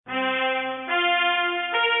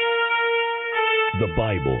The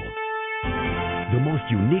Bible, the most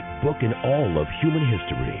unique book in all of human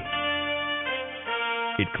history.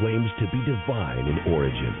 It claims to be divine in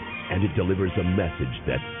origin, and it delivers a message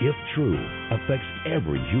that, if true, affects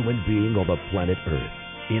every human being on the planet Earth,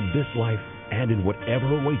 in this life and in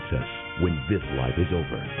whatever awaits us when this life is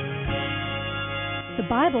over. The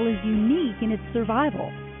Bible is unique in its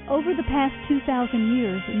survival. Over the past 2,000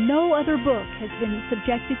 years, no other book has been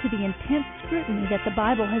subjected to the intense scrutiny that the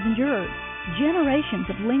Bible has endured. Generations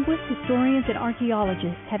of linguists, historians, and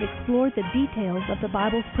archaeologists have explored the details of the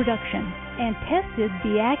Bible's production and tested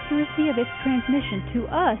the accuracy of its transmission to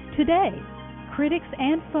us today. Critics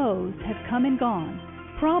and foes have come and gone.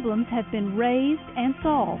 Problems have been raised and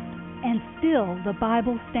solved, and still the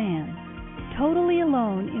Bible stands, totally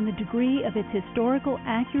alone in the degree of its historical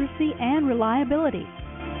accuracy and reliability.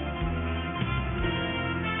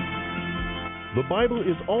 The Bible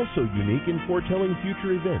is also unique in foretelling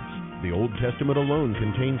future events. The Old Testament alone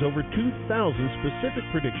contains over 2,000 specific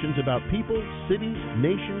predictions about people, cities,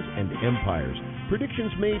 nations, and empires. Predictions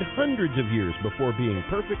made hundreds of years before being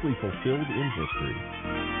perfectly fulfilled in history.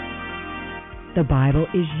 The Bible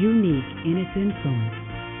is unique in its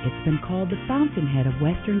influence. It's been called the fountainhead of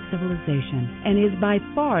Western civilization and is by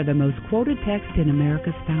far the most quoted text in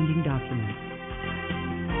America's founding documents.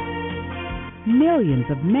 Millions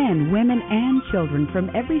of men, women, and children from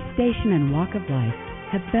every station and walk of life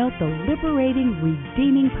have felt the liberating,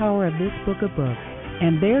 redeeming power of this book of books,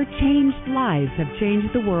 and their changed lives have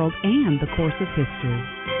changed the world and the course of history.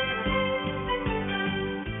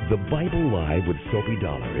 The Bible Live with Soapy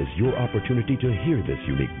Dollar is your opportunity to hear this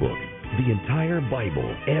unique book, the entire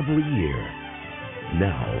Bible, every year.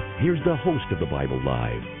 Now, here's the host of the Bible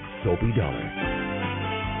Live, Soapy Dollar.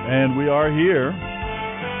 And we are here,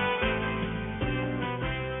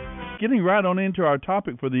 getting right on into our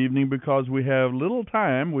topic for the evening because we have little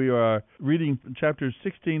time. We are reading chapters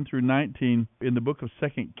 16 through 19 in the book of 2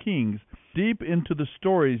 Kings, deep into the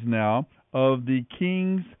stories now of the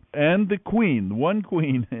kings and the queen, one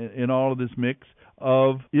queen in all of this mix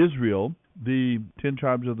of Israel, the 10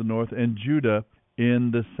 tribes of the north, and Judah in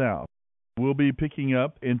the south. We'll be picking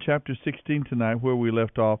up in chapter 16 tonight where we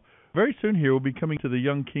left off. Very soon here we'll be coming to the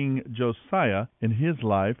young king Josiah in his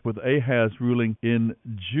life, with Ahaz ruling in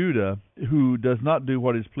Judah, who does not do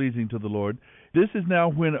what is pleasing to the Lord. This is now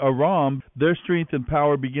when Aram, their strength and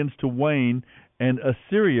power begins to wane, and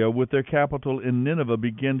Assyria, with their capital in Nineveh,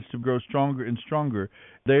 begins to grow stronger and stronger.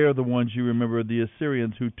 They are the ones, you remember, the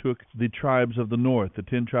Assyrians who took the tribes of the north, the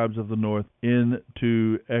 10 tribes of the north,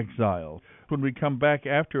 into exile. When we come back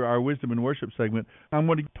after our Wisdom and Worship segment, I'm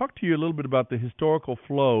going to talk to you a little bit about the historical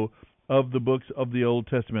flow of the books of the Old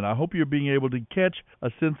Testament. I hope you're being able to catch a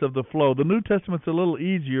sense of the flow. The New Testament's a little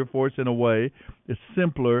easier for us in a way. It's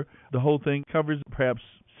simpler. The whole thing covers perhaps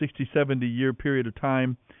 60, 70-year period of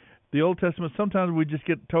time. The Old Testament, sometimes we just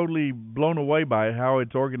get totally blown away by it, how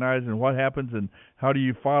it's organized and what happens and how do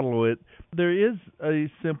you follow it. There is a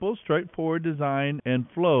simple, straightforward design and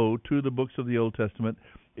flow to the books of the Old Testament.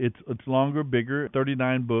 It's longer, bigger,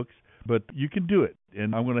 39 books, but you can do it.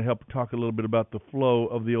 And I'm going to help talk a little bit about the flow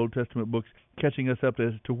of the Old Testament books, catching us up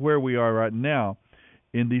as to where we are right now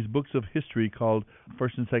in these books of history called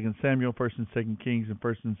 1st and 2nd Samuel, 1st and 2nd Kings, and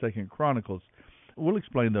 1st and 2nd Chronicles. We'll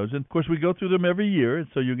explain those. And, of course, we go through them every year, and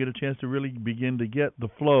so you'll get a chance to really begin to get the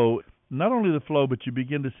flow. Not only the flow, but you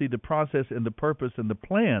begin to see the process and the purpose and the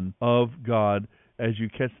plan of God as you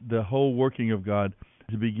catch the whole working of God.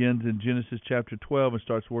 It begins in Genesis chapter 12 and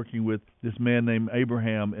starts working with this man named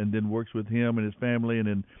Abraham, and then works with him and his family and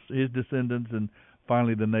then his descendants, and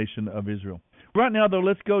finally the nation of Israel. Right now, though,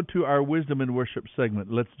 let's go to our Wisdom and Worship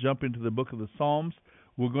segment. Let's jump into the book of the Psalms.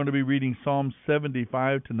 We're going to be reading Psalm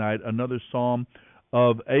 75 tonight, another psalm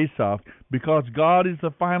of Asaph. Because God is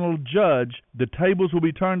the final judge, the tables will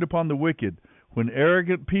be turned upon the wicked. When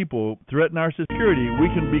arrogant people threaten our security, we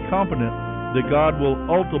can be confident that God will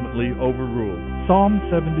ultimately overrule. Psalm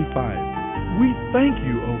 75. We thank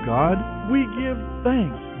you, O God. We give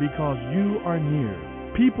thanks because you are near.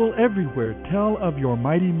 People everywhere tell of your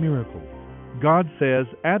mighty miracles. God says,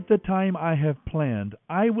 at the time I have planned,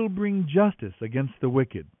 I will bring justice against the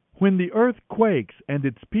wicked. When the earth quakes and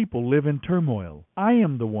its people live in turmoil, I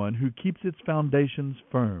am the one who keeps its foundations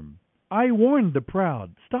firm. I warned the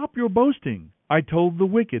proud, stop your boasting. I told the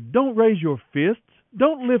wicked, don't raise your fists.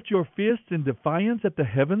 Don't lift your fists in defiance at the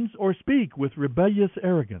heavens or speak with rebellious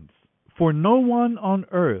arrogance. For no one on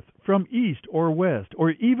earth, from east or west,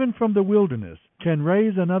 or even from the wilderness, can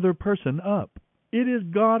raise another person up. It is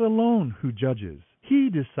God alone who judges. He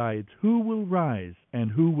decides who will rise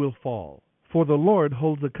and who will fall. For the Lord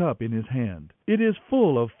holds a cup in his hand. It is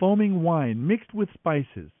full of foaming wine mixed with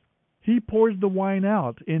spices. He pours the wine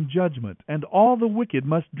out in judgment, and all the wicked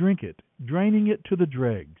must drink it, draining it to the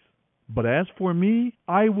dregs. But as for me,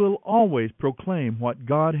 I will always proclaim what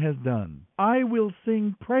God has done. I will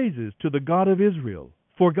sing praises to the God of Israel.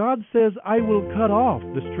 For God says, I will cut off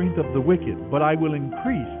the strength of the wicked, but I will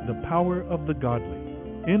increase the power of the godly.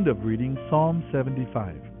 End of reading Psalm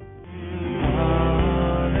 75.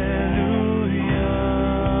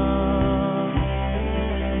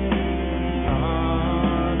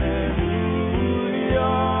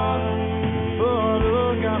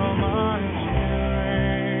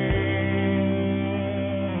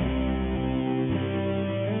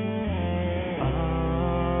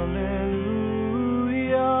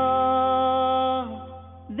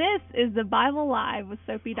 This is the Bible Live with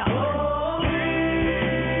Sophie Dollar.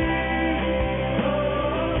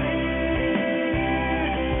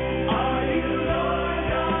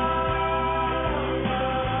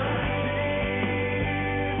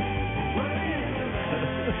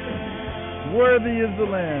 Worthy is the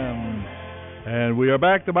Lamb. And we are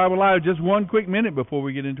back to Bible Live. Just one quick minute before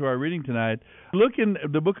we get into our reading tonight. Look in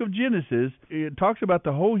the book of Genesis. It talks about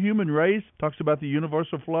the whole human race, talks about the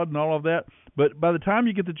universal flood and all of that. But by the time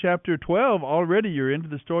you get to chapter 12, already you're into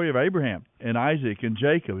the story of Abraham and Isaac and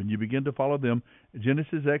Jacob, and you begin to follow them.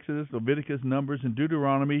 Genesis, Exodus, Leviticus, Numbers, and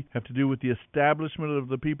Deuteronomy have to do with the establishment of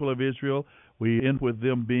the people of Israel. We end with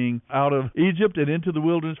them being out of Egypt and into the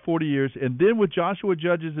wilderness 40 years. And then with Joshua,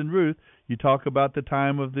 Judges, and Ruth, you talk about the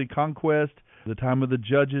time of the conquest, the time of the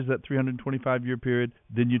judges, that 325-year period.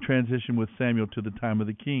 Then you transition with Samuel to the time of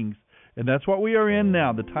the kings. And that's what we are in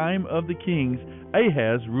now, the time of the kings.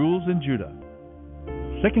 Ahaz rules in Judah.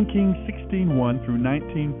 2 Kings 16:1 through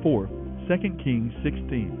 19:4. 2 Kings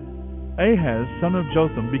 16. Ahaz, son of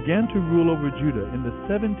Jotham, began to rule over Judah in the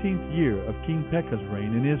 17th year of King Pekah's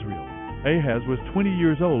reign in Israel. Ahaz was 20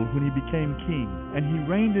 years old when he became king, and he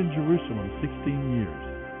reigned in Jerusalem 16 years.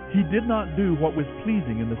 He did not do what was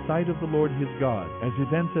pleasing in the sight of the Lord his God, as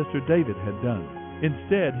his ancestor David had done.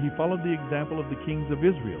 Instead, he followed the example of the kings of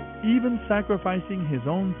Israel, even sacrificing his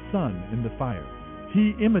own son in the fire.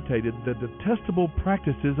 He imitated the detestable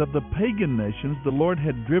practices of the pagan nations the Lord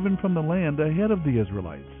had driven from the land ahead of the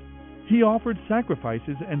Israelites. He offered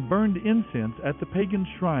sacrifices and burned incense at the pagan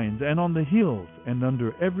shrines and on the hills and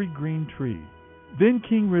under every green tree. Then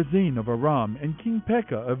King Rezin of Aram and King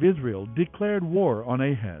Pekah of Israel declared war on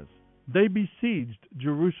Ahaz. They besieged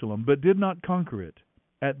Jerusalem but did not conquer it.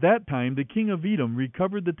 At that time the king of Edom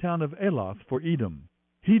recovered the town of Elath for Edom.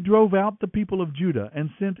 He drove out the people of Judah and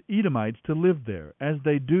sent Edomites to live there, as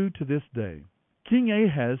they do to this day. King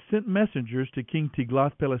Ahaz sent messengers to King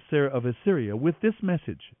Tiglath-Pileser of Assyria with this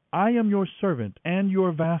message: I am your servant and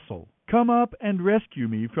your vassal. Come up and rescue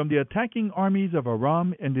me from the attacking armies of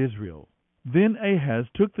Aram and Israel. Then Ahaz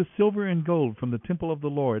took the silver and gold from the temple of the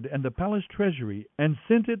Lord and the palace treasury and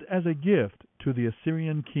sent it as a gift to the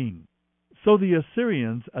Assyrian king. So the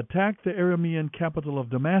Assyrians attacked the Aramean capital of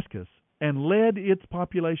Damascus and led its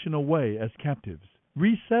population away as captives,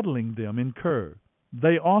 resettling them in Kir.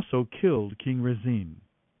 They also killed King Rezin.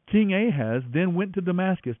 King Ahaz then went to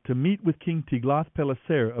Damascus to meet with King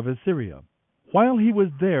Tiglath-Pileser of Assyria. While he was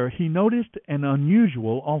there, he noticed an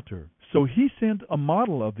unusual altar. So he sent a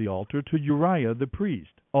model of the altar to Uriah the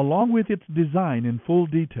priest, along with its design in full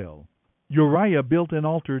detail. Uriah built an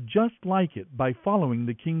altar just like it by following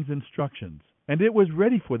the king's instructions, and it was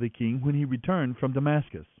ready for the king when he returned from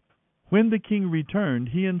Damascus. When the king returned,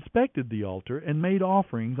 he inspected the altar and made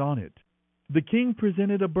offerings on it. The king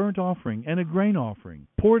presented a burnt offering and a grain offering,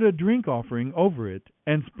 poured a drink offering over it,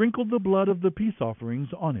 and sprinkled the blood of the peace offerings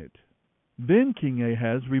on it. Then King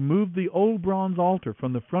Ahaz removed the old bronze altar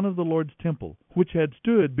from the front of the Lord's temple, which had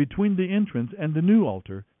stood between the entrance and the new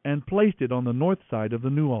altar, and placed it on the north side of the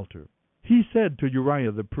new altar. He said to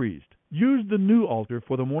Uriah the priest, Use the new altar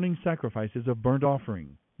for the morning sacrifices of burnt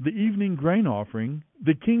offering, the evening grain offering,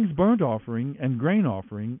 the king's burnt offering and grain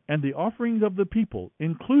offering, and the offerings of the people,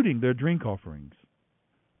 including their drink offerings.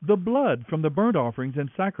 The blood from the burnt offerings and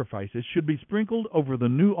sacrifices should be sprinkled over the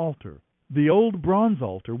new altar. The old bronze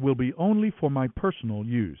altar will be only for my personal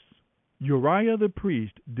use. Uriah the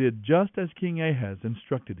priest did just as King Ahaz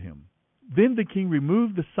instructed him. Then the king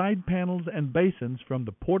removed the side panels and basins from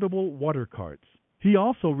the portable water carts. He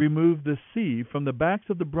also removed the sieve from the backs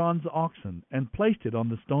of the bronze oxen and placed it on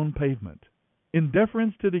the stone pavement. In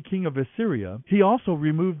deference to the king of Assyria, he also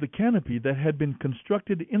removed the canopy that had been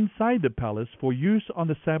constructed inside the palace for use on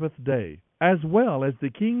the Sabbath day, as well as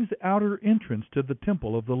the king's outer entrance to the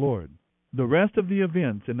temple of the Lord. The rest of the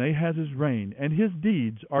events in Ahaz's reign and his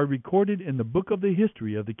deeds are recorded in the book of the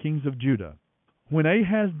history of the kings of Judah. When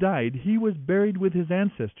Ahaz died, he was buried with his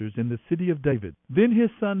ancestors in the city of David. Then his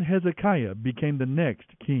son Hezekiah became the next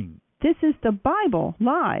king. This is the Bible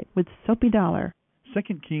Live with Soapy Dollar. 2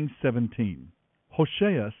 Kings 17.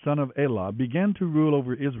 Hoshea, son of Elah, began to rule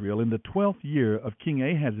over Israel in the 12th year of King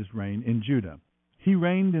Ahaz's reign in Judah. He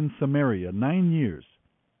reigned in Samaria 9 years.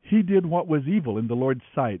 He did what was evil in the Lord's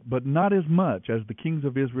sight, but not as much as the kings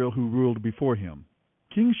of Israel who ruled before him.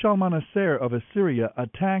 King Shalmaneser of Assyria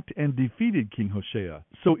attacked and defeated King Hoshea,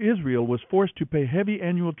 so Israel was forced to pay heavy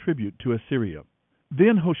annual tribute to Assyria.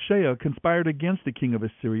 Then Hoshea conspired against the king of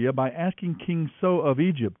Assyria by asking King So of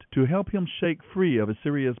Egypt to help him shake free of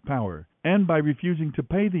Assyria's power, and by refusing to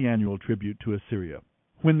pay the annual tribute to Assyria.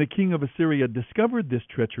 When the king of Assyria discovered this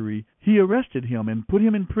treachery, he arrested him and put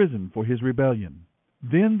him in prison for his rebellion.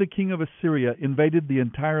 Then the king of Assyria invaded the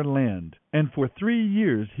entire land, and for 3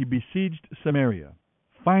 years he besieged Samaria.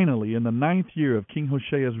 Finally, in the 9th year of King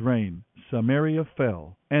Hoshea's reign, Samaria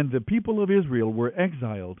fell, and the people of Israel were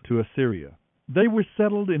exiled to Assyria. They were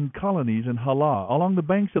settled in colonies in Halah, along the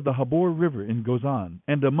banks of the Habor River in Gozan,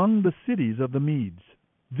 and among the cities of the Medes.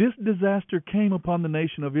 This disaster came upon the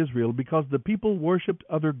nation of Israel because the people worshipped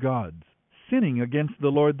other gods, sinning against the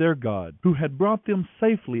Lord their God, who had brought them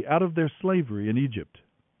safely out of their slavery in Egypt.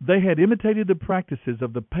 They had imitated the practices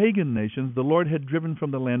of the pagan nations the Lord had driven from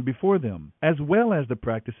the land before them, as well as the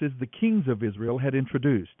practices the kings of Israel had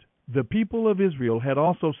introduced. The people of Israel had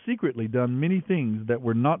also secretly done many things that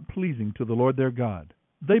were not pleasing to the Lord their God.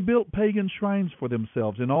 They built pagan shrines for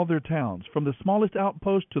themselves in all their towns, from the smallest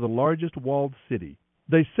outpost to the largest walled city.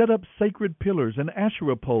 They set up sacred pillars and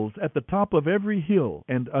Asherah poles at the top of every hill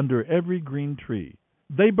and under every green tree.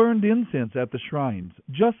 They burned incense at the shrines,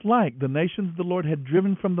 just like the nations the Lord had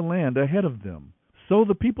driven from the land ahead of them. So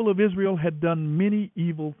the people of Israel had done many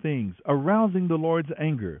evil things, arousing the Lord's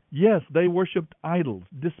anger. Yes, they worshipped idols,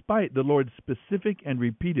 despite the Lord's specific and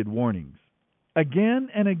repeated warnings. Again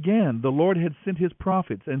and again the Lord had sent his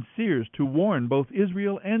prophets and seers to warn both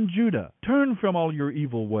Israel and Judah, "Turn from all your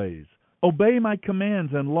evil ways. Obey my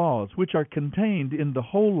commands and laws, which are contained in the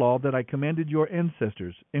whole law that I commanded your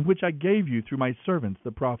ancestors, and which I gave you through my servants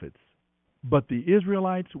the prophets." But the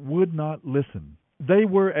Israelites would not listen. They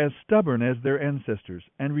were as stubborn as their ancestors,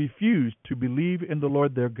 and refused to believe in the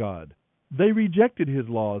Lord their God. They rejected his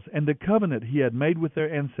laws and the covenant he had made with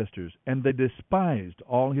their ancestors, and they despised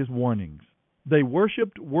all his warnings. They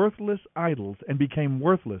worshipped worthless idols and became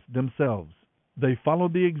worthless themselves. They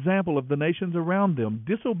followed the example of the nations around them,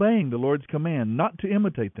 disobeying the Lord's command not to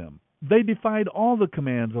imitate them. They defied all the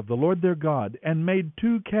commands of the Lord their God and made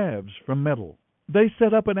 2 calves from metal. They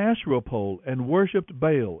set up an Asherah pole and worshipped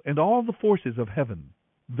Baal and all the forces of heaven.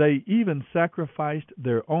 They even sacrificed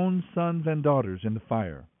their own sons and daughters in the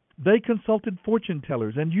fire. They consulted fortune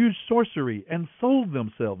tellers and used sorcery and sold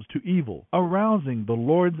themselves to evil, arousing the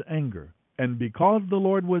Lord's anger. And because the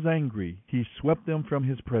Lord was angry, he swept them from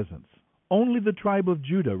his presence. Only the tribe of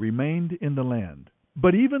Judah remained in the land.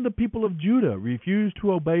 But even the people of Judah refused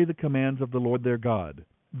to obey the commands of the Lord their God.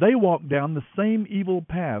 They walked down the same evil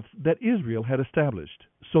paths that Israel had established.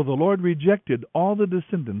 So the Lord rejected all the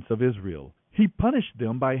descendants of Israel. He punished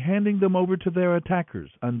them by handing them over to their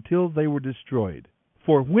attackers until they were destroyed.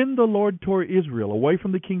 For when the Lord tore Israel away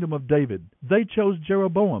from the kingdom of David, they chose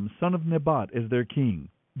Jeroboam, son of Nebat, as their king.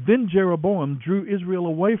 Then Jeroboam drew Israel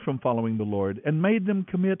away from following the Lord and made them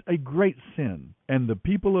commit a great sin. And the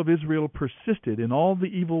people of Israel persisted in all the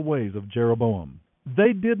evil ways of Jeroboam.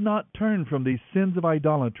 They did not turn from these sins of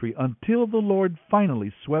idolatry until the Lord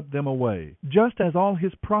finally swept them away, just as all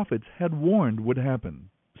his prophets had warned would happen.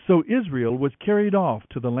 So Israel was carried off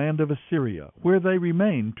to the land of Assyria, where they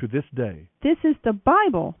remain to this day. This is the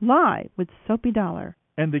Bible Live with Soapy Dollar.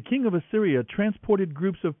 And the king of Assyria transported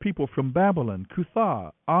groups of people from Babylon,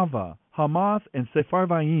 Cuthah, Ava, Hamath, and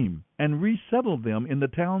Sepharvaim, and resettled them in the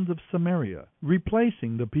towns of Samaria,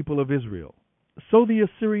 replacing the people of Israel. So the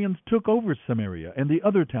Assyrians took over Samaria and the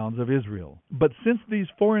other towns of Israel. But since these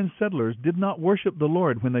foreign settlers did not worship the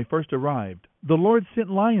Lord when they first arrived, the Lord sent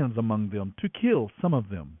lions among them to kill some of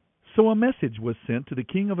them. So a message was sent to the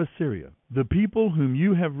king of Assyria: "The people whom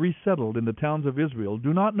you have resettled in the towns of Israel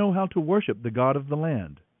do not know how to worship the God of the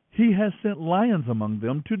land. He has sent lions among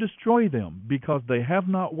them to destroy them, because they have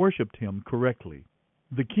not worshipped him correctly."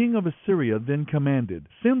 The king of Assyria then commanded,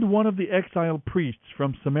 "Send one of the exiled priests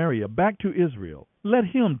from Samaria back to Israel. Let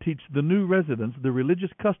him teach the new residents the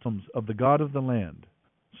religious customs of the God of the land."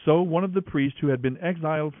 So one of the priests who had been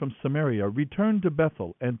exiled from Samaria returned to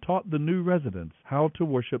Bethel and taught the new residents how to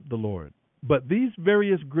worship the Lord. But these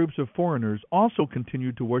various groups of foreigners also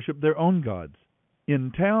continued to worship their own gods.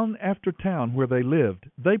 In town after town where they lived,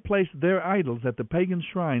 they placed their idols at the pagan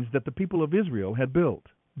shrines that the people of Israel had built.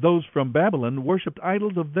 Those from Babylon worshipped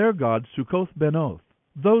idols of their god Succoth-Benoth.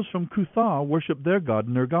 Those from Cuthah worshipped their god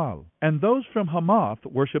Nergal. And those from Hamath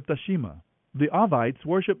worshipped Ashima. The Avites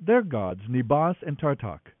worshipped their gods Nebas and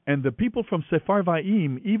Tartak. And the people from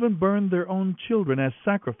Sepharvaim even burned their own children as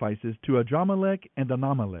sacrifices to Adramelech and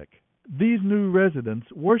Anamelech. These new residents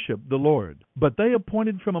worshipped the Lord, but they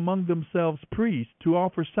appointed from among themselves priests to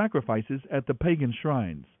offer sacrifices at the pagan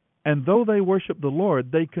shrines. And though they worshipped the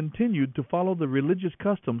Lord, they continued to follow the religious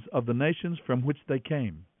customs of the nations from which they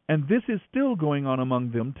came. And this is still going on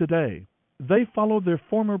among them today. They follow their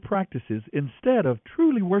former practices instead of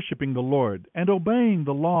truly worshiping the Lord and obeying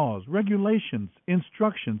the laws, regulations,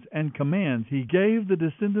 instructions, and commands He gave the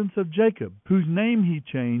descendants of Jacob, whose name He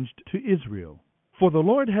changed to Israel. For the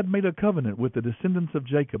Lord had made a covenant with the descendants of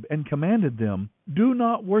Jacob and commanded them, "Do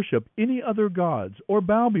not worship any other gods, or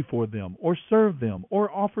bow before them, or serve them,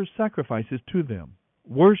 or offer sacrifices to them.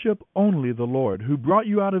 Worship only the Lord, who brought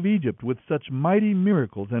you out of Egypt with such mighty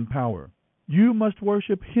miracles and power. You must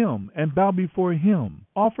worship Him and bow before Him,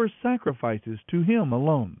 offer sacrifices to Him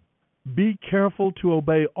alone. Be careful to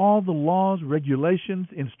obey all the laws, regulations,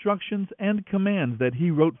 instructions, and commands that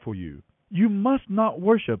He wrote for you. You must not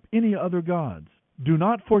worship any other gods. Do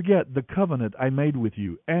not forget the covenant I made with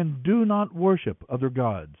you, and do not worship other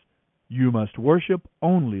gods. You must worship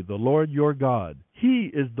only the Lord your God.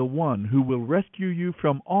 He is the one who will rescue you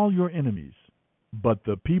from all your enemies." But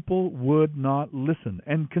the people would not listen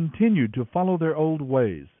and continued to follow their old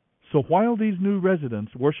ways. So while these new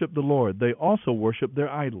residents worship the Lord, they also worship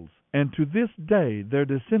their idols, and to this day their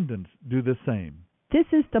descendants do the same. This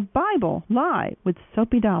is the Bible Live with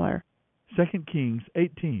Soapy Dollar. 2 Kings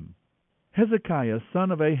 18. Hezekiah, son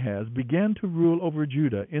of Ahaz, began to rule over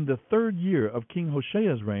Judah in the 3rd year of King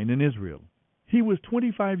Hoshea's reign in Israel. He was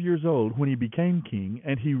 25 years old when he became king,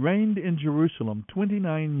 and he reigned in Jerusalem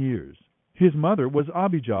 29 years. His mother was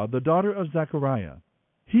Abijah, the daughter of Zechariah.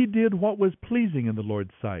 He did what was pleasing in the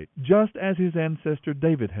Lord's sight, just as his ancestor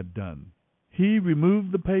David had done. He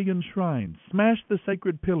removed the pagan shrines, smashed the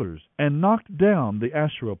sacred pillars, and knocked down the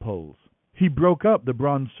Asherah poles. He broke up the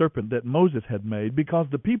bronze serpent that Moses had made because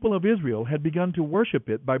the people of Israel had begun to worship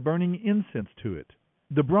it by burning incense to it.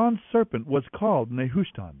 The bronze serpent was called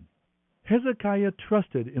Nehushtan. Hezekiah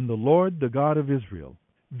trusted in the Lord, the God of Israel.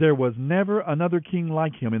 There was never another king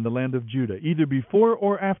like him in the land of Judah, either before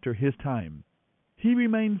or after his time. He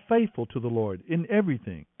remained faithful to the Lord in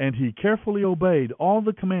everything, and he carefully obeyed all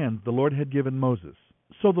the commands the Lord had given Moses.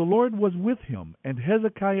 So the Lord was with him, and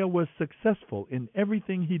Hezekiah was successful in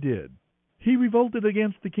everything he did. He revolted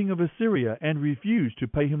against the king of Assyria and refused to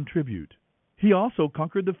pay him tribute. He also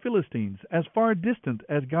conquered the Philistines as far distant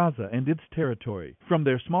as Gaza and its territory, from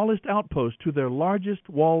their smallest outpost to their largest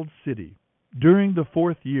walled city. During the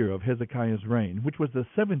 4th year of Hezekiah's reign, which was the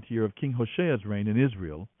 7th year of King Hoshea's reign in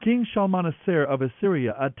Israel, King Shalmaneser of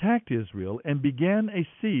Assyria attacked Israel and began a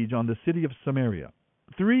siege on the city of Samaria.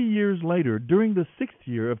 3 years later, during the 6th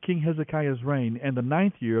year of King Hezekiah's reign and the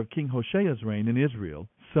 9th year of King Hoshea's reign in Israel,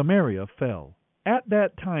 Samaria fell. At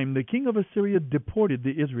that time, the king of Assyria deported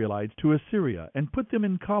the Israelites to Assyria and put them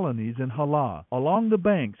in colonies in Halah, along the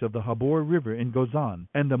banks of the Habor River in Gozan,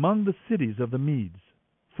 and among the cities of the Medes.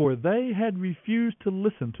 For they had refused to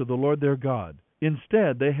listen to the Lord their God.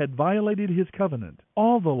 Instead, they had violated His covenant,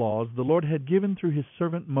 all the laws the Lord had given through His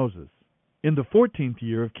servant Moses. In the 14th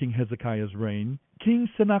year of King Hezekiah's reign, King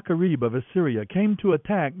Sennacherib of Assyria came to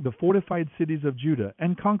attack the fortified cities of Judah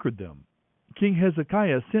and conquered them. King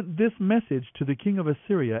Hezekiah sent this message to the king of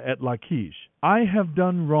Assyria at Lachish: "I have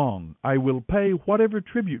done wrong. I will pay whatever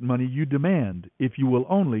tribute money you demand, if you will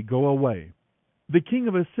only go away." The king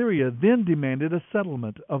of Assyria then demanded a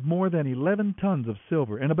settlement of more than 11 tons of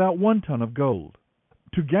silver and about 1 ton of gold.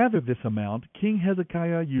 To gather this amount, King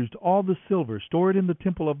Hezekiah used all the silver stored in the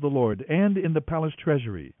temple of the Lord and in the palace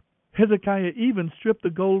treasury. Hezekiah even stripped the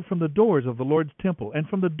gold from the doors of the Lord's temple, and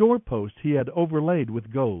from the doorposts he had overlaid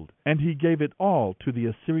with gold, and he gave it all to the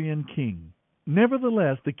Assyrian king.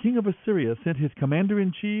 Nevertheless, the king of Assyria sent his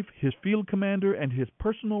commander-in-chief, his field commander, and his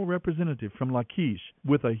personal representative from Lachish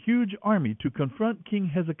with a huge army to confront King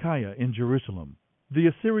Hezekiah in Jerusalem. The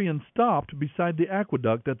Assyrians stopped beside the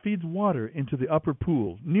aqueduct that feeds water into the upper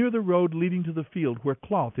pool, near the road leading to the field where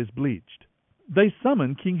cloth is bleached. They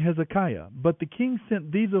summoned King Hezekiah, but the king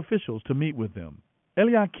sent these officials to meet with them: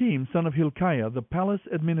 Eliakim, son of Hilkiah, the palace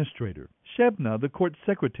administrator; Shebna, the court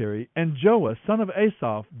secretary; and Joah, son of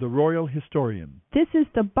Asaph, the royal historian. This is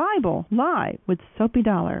the Bible Live with Soapy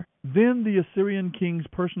Dollar. Then the Assyrian king's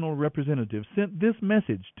personal representative sent this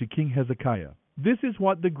message to King Hezekiah: This is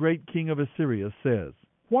what the great king of Assyria says.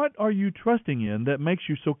 What are you trusting in that makes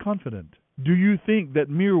you so confident? Do you think that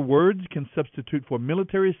mere words can substitute for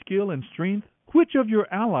military skill and strength? Which of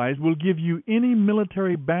your allies will give you any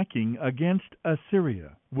military backing against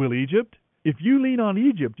Assyria? Will Egypt? If you lean on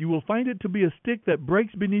Egypt, you will find it to be a stick that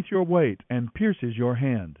breaks beneath your weight and pierces your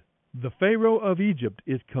hand. The Pharaoh of Egypt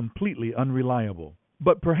is completely unreliable.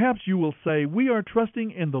 But perhaps you will say, we are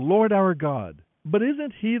trusting in the Lord our God. But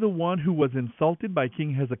isn't he the one who was insulted by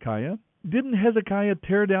King Hezekiah? Didn't Hezekiah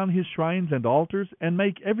tear down his shrines and altars and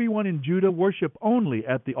make everyone in Judah worship only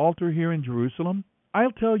at the altar here in Jerusalem?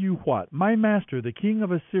 I'll tell you what, my master, the king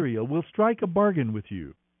of Assyria, will strike a bargain with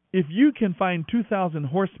you. If you can find 2,000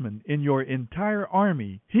 horsemen in your entire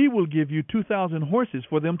army, he will give you 2,000 horses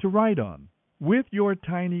for them to ride on. With your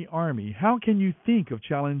tiny army, how can you think of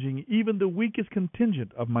challenging even the weakest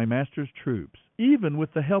contingent of my master's troops, even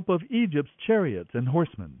with the help of Egypt's chariots and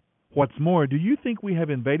horsemen? What's more, do you think we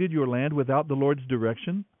have invaded your land without the Lord's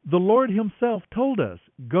direction? The Lord himself told us,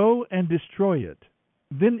 go and destroy it.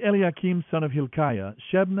 Then Eliakim son of Hilkiah,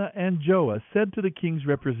 Shebna, and Joah said to the king's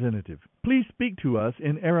representative, please speak to us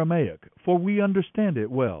in Aramaic, for we understand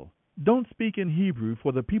it well. Don't speak in Hebrew,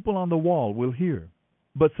 for the people on the wall will hear.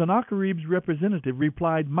 But Sennacherib's representative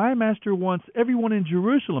replied, my master wants everyone in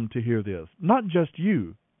Jerusalem to hear this, not just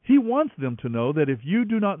you. He wants them to know that if you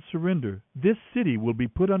do not surrender, this city will be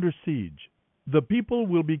put under siege. The people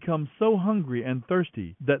will become so hungry and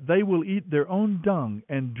thirsty that they will eat their own dung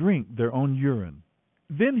and drink their own urine.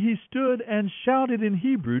 Then he stood and shouted in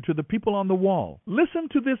Hebrew to the people on the wall, listen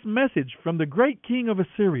to this message from the great king of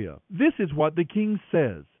Assyria. This is what the king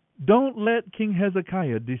says. Don't let King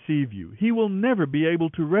Hezekiah deceive you. He will never be able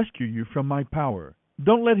to rescue you from my power.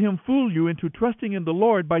 Don't let him fool you into trusting in the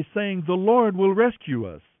Lord by saying, the Lord will rescue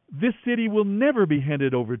us. This city will never be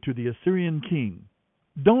handed over to the Assyrian king.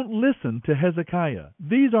 Don't listen to Hezekiah.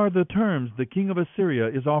 These are the terms the king of Assyria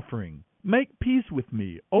is offering. Make peace with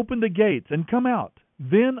me, open the gates, and come out.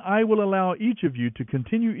 Then I will allow each of you to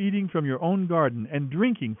continue eating from your own garden and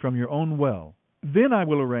drinking from your own well. Then I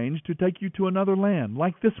will arrange to take you to another land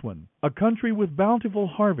like this one, a country with bountiful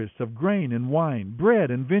harvests of grain and wine, bread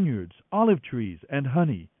and vineyards, olive trees and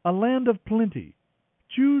honey, a land of plenty.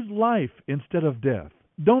 Choose life instead of death.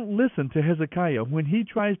 Don't listen to Hezekiah when he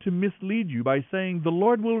tries to mislead you by saying, the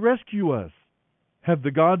Lord will rescue us. Have the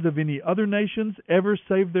gods of any other nations ever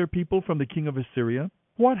saved their people from the king of Assyria?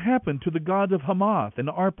 What happened to the gods of Hamath and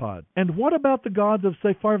Arpad? And what about the gods of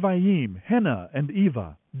Sepharvaim, Hena, and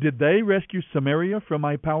Eva? Did they rescue Smaria from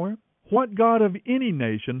my power? What god of any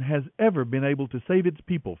nation has ever been able to save its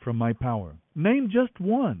people from my power? Name just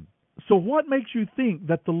one. So what makes you think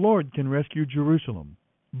that the Lord can rescue Jerusalem?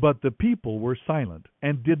 But the people were silent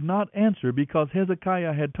and did not answer because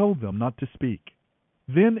Hezekiah had told them not to speak.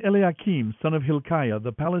 Then Eliakim, son of Hilkiah,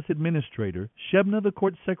 the palace administrator, Shebna, the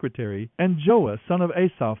court secretary, and Joah, son of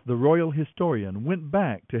Asaph, the royal historian, went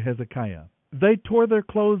back to Hezekiah. They tore their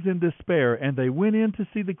clothes in despair, and they went in to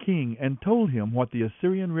see the king and told him what the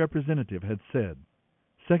Assyrian representative had said.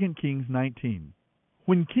 2 Kings 19.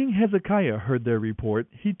 When King Hezekiah heard their report,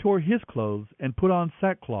 he tore his clothes and put on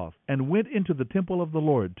sackcloth and went into the temple of the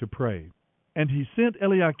Lord to pray. And he sent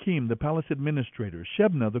Eliakim, the palace administrator,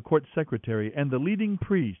 Shebna, the court secretary, and the leading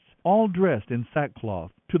priests, all dressed in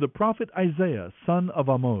sackcloth, to the prophet Isaiah, son of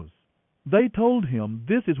Amoz. They told him,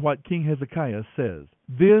 this is what King Hezekiah says.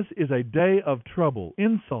 This is a day of trouble,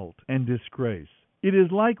 insult, and disgrace. It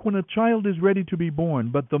is like when a child is ready to be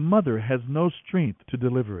born, but the mother has no strength to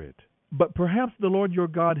deliver it. But perhaps the Lord your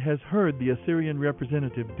God has heard the Assyrian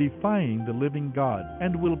representative defying the living God,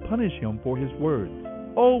 and will punish him for his words.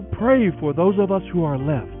 Oh, pray for those of us who are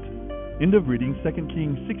left. End of reading 2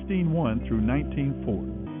 Kings 16:1 through 19:4.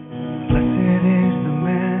 Blessed is the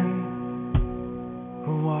man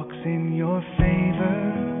who walks in your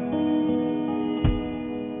favor,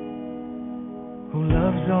 who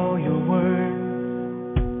loves all your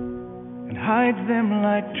words and hides them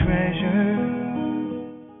like treasure.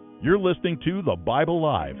 You're listening to The Bible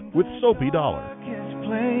Live with Soapy Dollar. His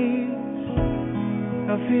place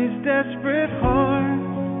of his desperate heart,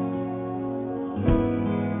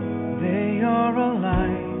 they are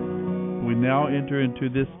alive. We now enter into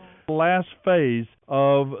this last phase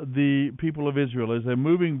of the people of Israel as they're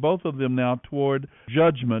moving, both of them now, toward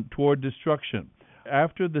judgment, toward destruction.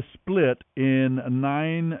 After the split in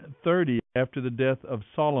 930, after the death of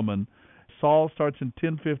Solomon, Saul starts in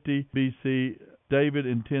 1050 BC, David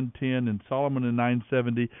in 1010, and Solomon in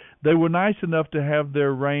 970. They were nice enough to have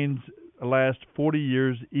their reigns last 40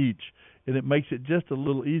 years each, and it makes it just a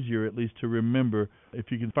little easier, at least, to remember.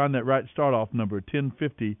 If you can find that right start-off number,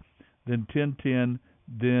 1050, then 1010,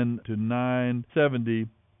 then to 970,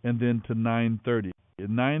 and then to 930.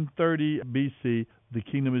 In 930 BC, the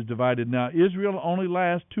kingdom is divided. Now, Israel only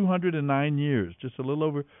lasts 209 years, just a little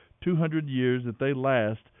over 200 years that they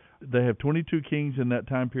last. They have 22 kings in that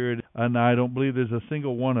time period, and I don't believe there's a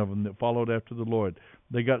single one of them that followed after the Lord.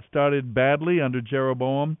 They got started badly under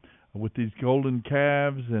Jeroboam with these golden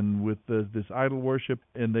calves and with this idol worship,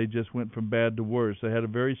 and they just went from bad to worse. They had a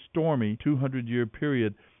very stormy 200-year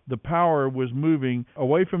period. The power was moving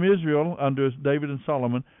away from Israel under David and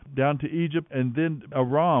Solomon down to Egypt, and then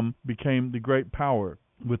Aram became the great power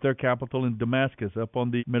with their capital in Damascus up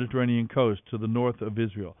on the Mediterranean coast to the north of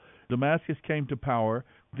Israel. Damascus came to power.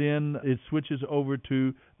 Then it switches over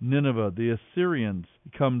to Nineveh. The Assyrians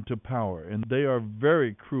come to power, and they are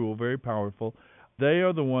very cruel, very powerful. They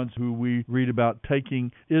are the ones who we read about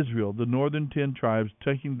taking Israel, the northern 10 tribes,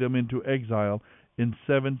 taking them into exile in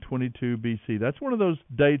 722 BC. That's one of those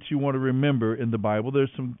dates you want to remember in the Bible.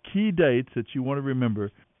 There's some key dates that you want to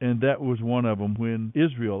remember, and that was one of them, when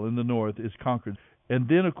Israel in the north is conquered. And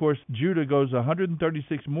then, of course, Judah goes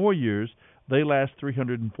 136 more years. They last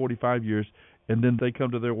 345 years, and then they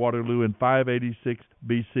come to their Waterloo in 586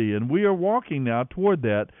 BC. And we are walking now toward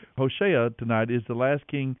that. Hoshea tonight is the last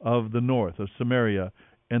king of the north, of Smaria,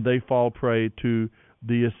 and they fall prey to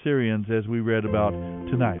the Assyrians, as we read about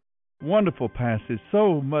tonight. Wonderful passage,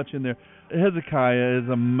 so much in there. Hezekiah is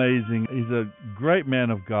amazing. He's a great man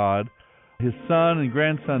of God. His son and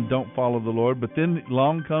grandson don't follow the Lord, but then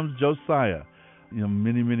along comes Josiah,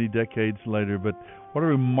 many, many decades later. But what a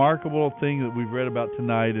remarkable thing that we've read about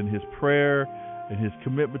tonight, and his prayer and his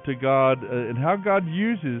commitment to God, and how God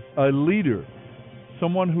uses a leader,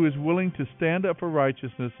 someone who is willing to stand up for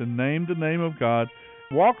righteousness and name the name of God,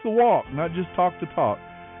 walk the walk, not just talk the talk.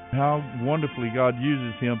 How wonderfully God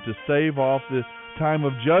uses him to stave off this time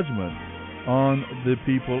of judgment on the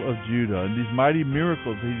people of Judah, and these mighty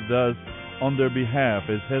miracles he does on their behalf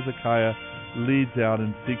as Hezekiah leads out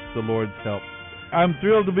and seeks the Lord's help. I'm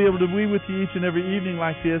thrilled to be able to be with you each and every evening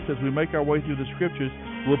like this as we make our way through the Scriptures.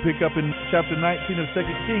 We'll pick up in chapter 19 of 2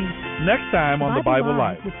 Kings next time on the Bible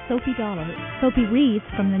Live. With Sophie Dollar. Sophie reads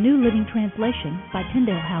from the New Living Translation by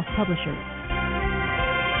Tyndale House Publishers.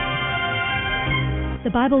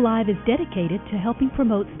 The Bible Live is dedicated to helping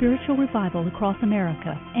promote spiritual revival across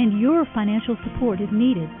America, and your financial support is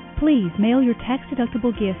needed. Please mail your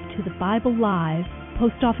tax-deductible gift to the Bible Live,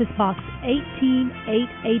 Post Office Box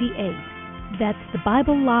 18888. That's the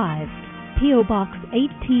Bible Live, P.O. Box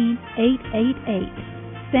 18888,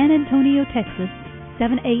 San Antonio, Texas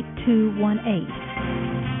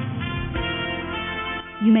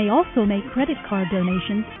 78218. You may also make credit card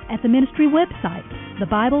donations at the ministry website,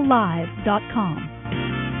 thebiblelive.com.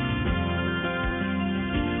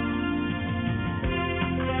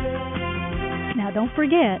 Now don't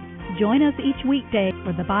forget, join us each weekday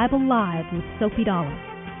for the Bible Live with Sophie Dollar.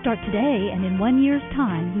 Start today, and in 1 year's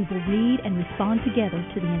time, we will read and respond together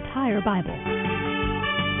to the entire Bible.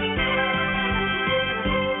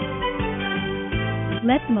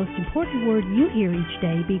 Let the most important word you hear each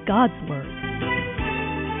day be God's Word.